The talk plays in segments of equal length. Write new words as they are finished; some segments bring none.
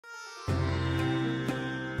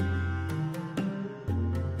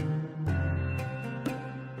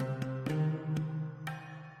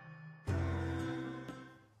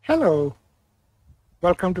Hello,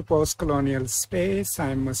 welcome to Postcolonial Space.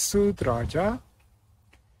 I'm Masood Raja,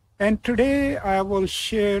 and today I will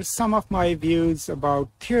share some of my views about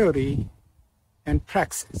theory and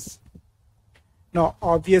praxis. Now,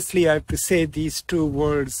 obviously, I have to say these two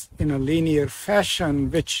words in a linear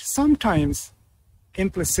fashion, which sometimes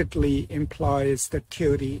implicitly implies that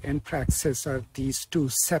theory and praxis are these two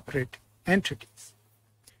separate entities.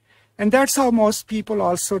 And that's how most people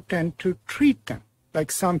also tend to treat them. Like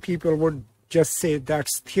some people would just say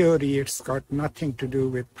that's theory, it's got nothing to do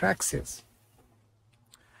with praxis,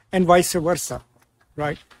 and vice versa,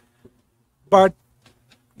 right? But,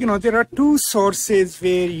 there are two sources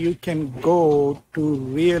where you can go to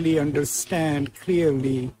really understand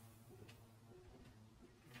clearly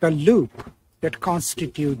the loop that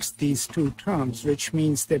constitutes these two terms, which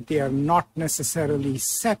means that they are not necessarily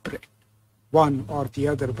separate, one or the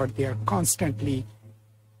other, but they are constantly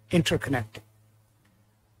interconnected.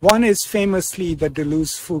 One is famously the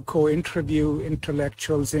Deleuze-Foucault interview,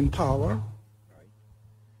 Intellectuals in Power,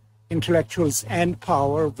 Intellectuals and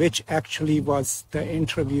Power, which actually was the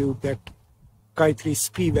interview that Gayatri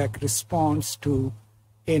Spivak responds to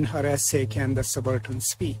in her essay, Can the Subaltern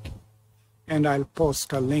Speak? And I'll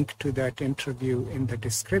post a link to that interview in the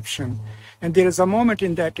description. And there is a moment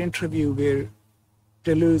in that interview where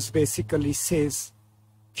Deleuze basically says,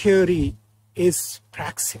 theory is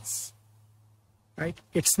praxis. Right?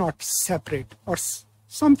 It's not separate, or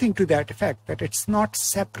something to that effect, that it's not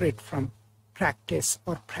separate from practice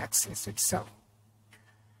or praxis itself.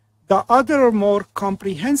 The other more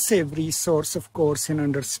comprehensive resource, of course, in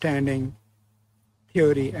understanding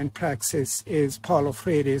theory and praxis is Paulo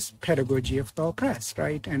Freire's Pedagogy of the Oppressed,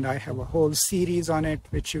 right? And I have a whole series on it,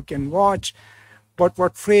 which you can watch. But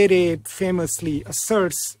what Freire famously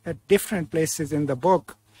asserts at different places in the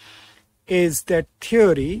book is that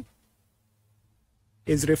theory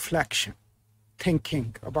is reflection,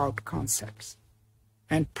 thinking about concepts,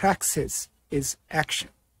 and praxis is action,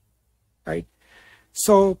 right?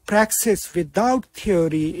 So praxis without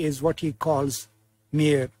theory is what he calls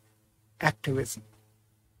mere activism,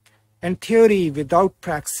 and theory without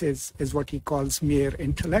praxis is what he calls mere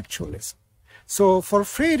intellectualism. So for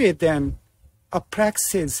Freire then, a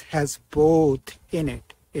praxis has both in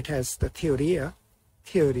it. It has the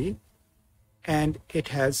theory, and it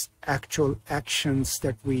has actual actions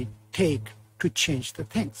that we take to change the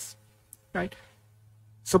things, right?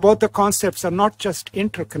 So both the concepts are not just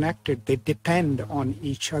interconnected, they depend on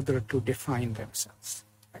each other to define themselves.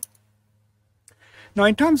 Right? Now,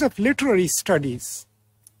 in terms of literary studies,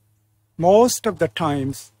 most of the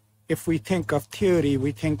times, if we think of theory,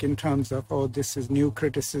 we think in terms of, oh, this is new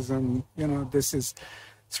criticism, this is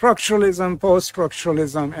structuralism,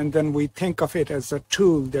 post-structuralism, and then we think of it as a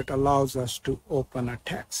tool that allows us to open a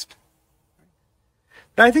text.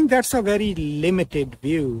 But I think that's a very limited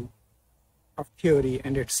view of theory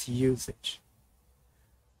and its usage.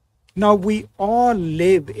 Now, we all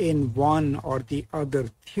live in one or the other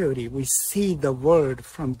theory. We see the world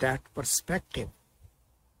from that perspective.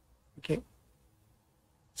 Okay?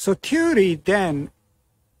 So theory then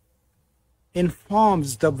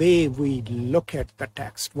informs the way we look at the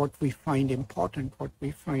text, what we find important, what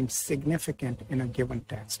we find significant in a given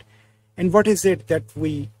text, and what is it that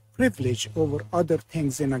we privilege over other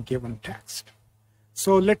things in a given text.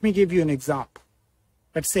 So let me give you an example.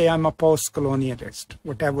 Let's say I'm a post-colonialist,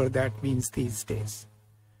 whatever that means these days.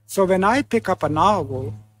 So when I pick up a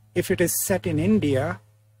novel, if it is set in India,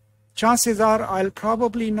 chances are I'll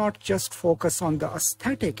probably not just focus on the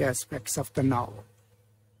aesthetic aspects of the novel.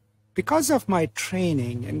 Because of my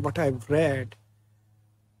training and what I've read,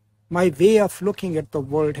 my way of looking at the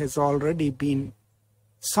world has already been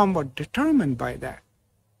somewhat determined by that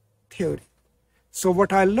theory. So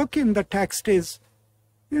what I look in the text is,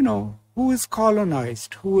 who is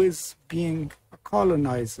colonized? Who is being a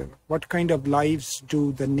colonizer? What kind of lives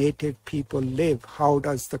do the native people live? How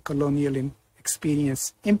does the colonial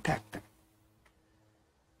experience impact them?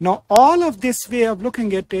 Now, all of this way of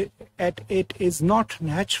looking at it is not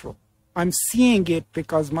natural. I'm seeing it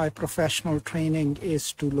because my professional training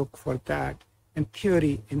is to look for that, and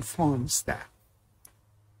theory informs that.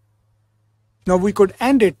 Now, we could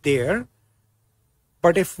end it there,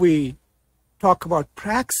 but if we talk about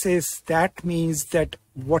praxis, that means that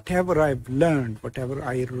whatever I've learned, whatever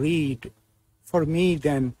I read, for me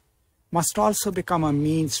then must also become a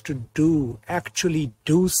means to actually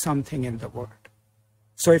do something in the world.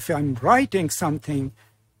 So if I'm writing something,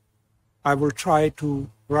 I will try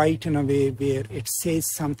to write in a way where it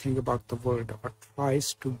says something about the world or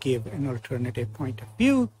tries to give an alternative point of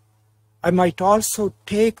view. I might also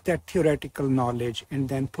take that theoretical knowledge and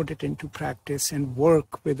then put it into practice and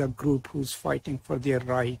work with a group who's fighting for their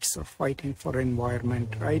rights or fighting for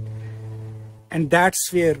environment, right? And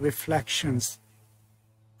that's where reflections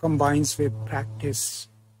combines with practice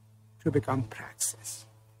to become praxis.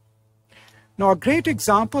 Now, a great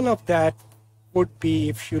example of that would be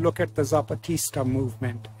if you look at the Zapatista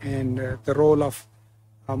movement and the role of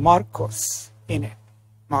Marcos in it.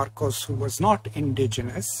 Marcos, who was not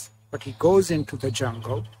indigenous, but he goes into the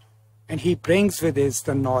jungle and he brings with us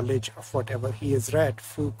the knowledge of whatever he has read,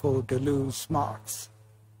 Foucault, Deleuze, Marx.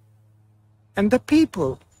 And the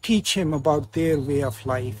people teach him about their way of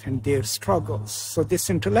life and their struggles. So this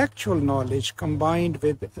intellectual knowledge combined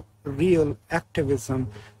with real activism,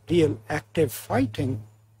 real active fighting,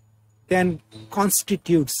 then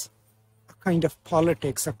constitutes a kind of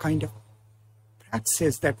politics, a kind of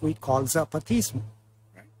praxis that we call Zapatismo,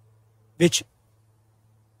 right? Which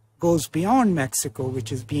goes beyond Mexico,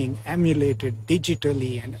 which is being emulated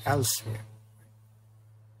digitally and elsewhere.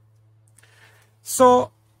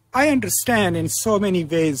 So I understand in so many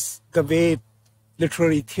ways the way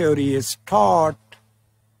literary theory is taught.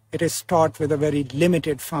 It is taught with a very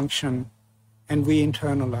limited function, and we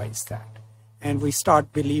internalize that. And we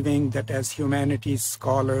start believing that as humanities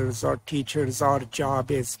scholars or teachers, our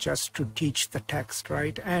job is just to teach the text,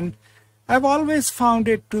 right? And I've always found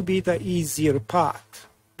it to be the easier path,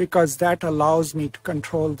 because that allows me to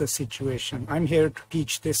control the situation. I'm here to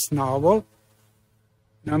teach this novel,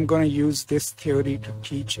 and I'm going to use this theory to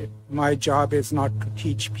teach it. My job is not to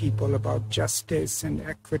teach people about justice and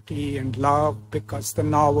equity and love, because the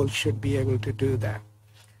novel should be able to do that.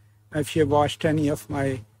 If you've watched any of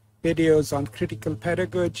my videos on critical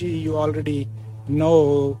pedagogy, you already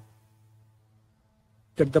know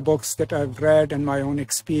that the books that I've read and my own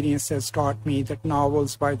experience has taught me that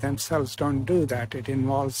novels by themselves don't do that. It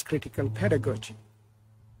involves critical pedagogy.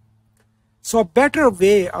 So a better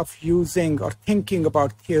way of using or thinking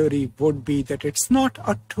about theory would be that it's not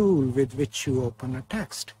a tool with which you open a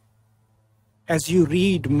text. As you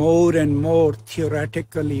read more and more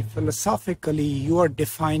theoretically, philosophically, you are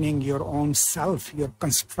defining your own self. You're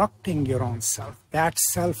constructing your own self. That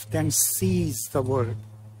self then sees the world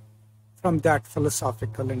from that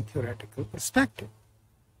philosophical and theoretical perspective.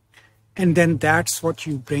 And then that's what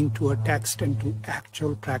you bring to a text and to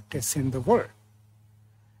actual practice in the world.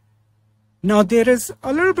 Now, there is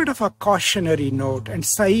a little bit of a cautionary note, and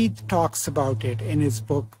Said talks about it in his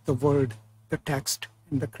book, The Word, the Text,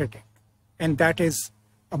 and the Critic. And that is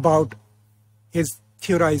about his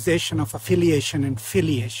theorization of affiliation and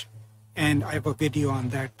filiation. And I have a video on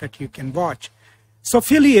that that you can watch. So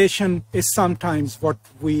filiation is sometimes what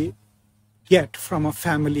we get from a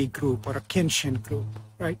family group or a kinship group,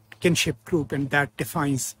 right? Kinship group, and that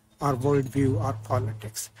defines our worldview, our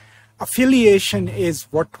politics. Affiliation is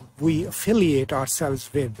what we affiliate ourselves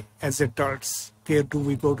with as adults. Where do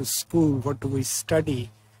we go to school? What do we study?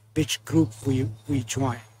 Which group we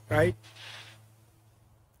join, right?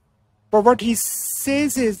 But what he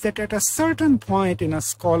says is that at a certain point in a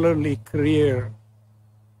scholarly career,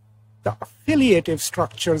 the affiliative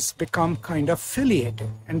structures become kind of filiative.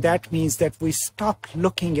 And that means that we stop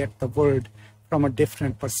looking at the world from a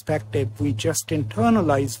different perspective. We just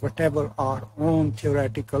internalize whatever our own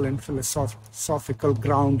theoretical and philosophical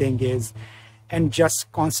grounding is, and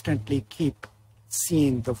just constantly keep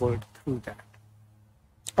seeing the world through that.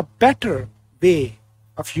 A better way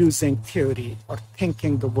of using theory or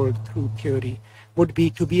thinking the world through theory would be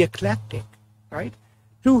to be eclectic, right?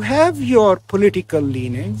 To have your political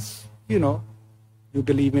leanings, you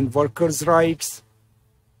believe in workers' rights,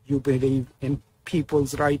 you believe in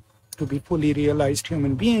people's right to be fully realized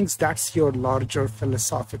human beings, that's your larger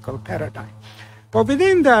philosophical paradigm. But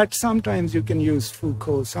within that, sometimes you can use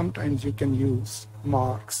Foucault, sometimes you can use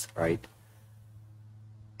Marx, right?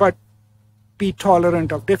 But be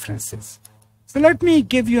tolerant of differences. So let me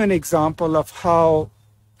give you an example of how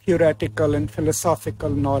theoretical and philosophical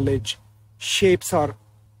knowledge shapes our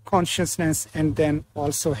consciousness and then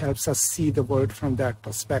also helps us see the world from that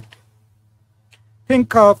perspective.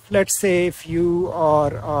 Think of, let's say, if you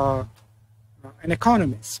are an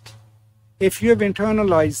economist. If you have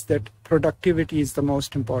internalized that productivity is the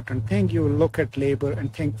most important thing, you will look at labor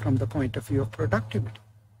and think from the point of view of productivity.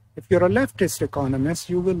 If you're a leftist economist,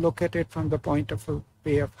 you will look at it from the point of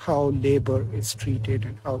view of how labor is treated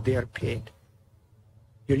and how they are paid.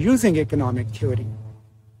 You're using economic theory,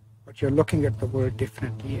 but you're looking at the world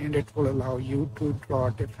differently, and it will allow you to draw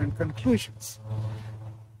different conclusions.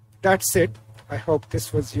 That's it. I hope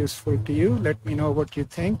this was useful to you. Let me know what you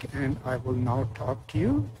think, and I will now talk to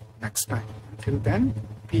you next time. Until then,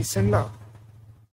 peace and love.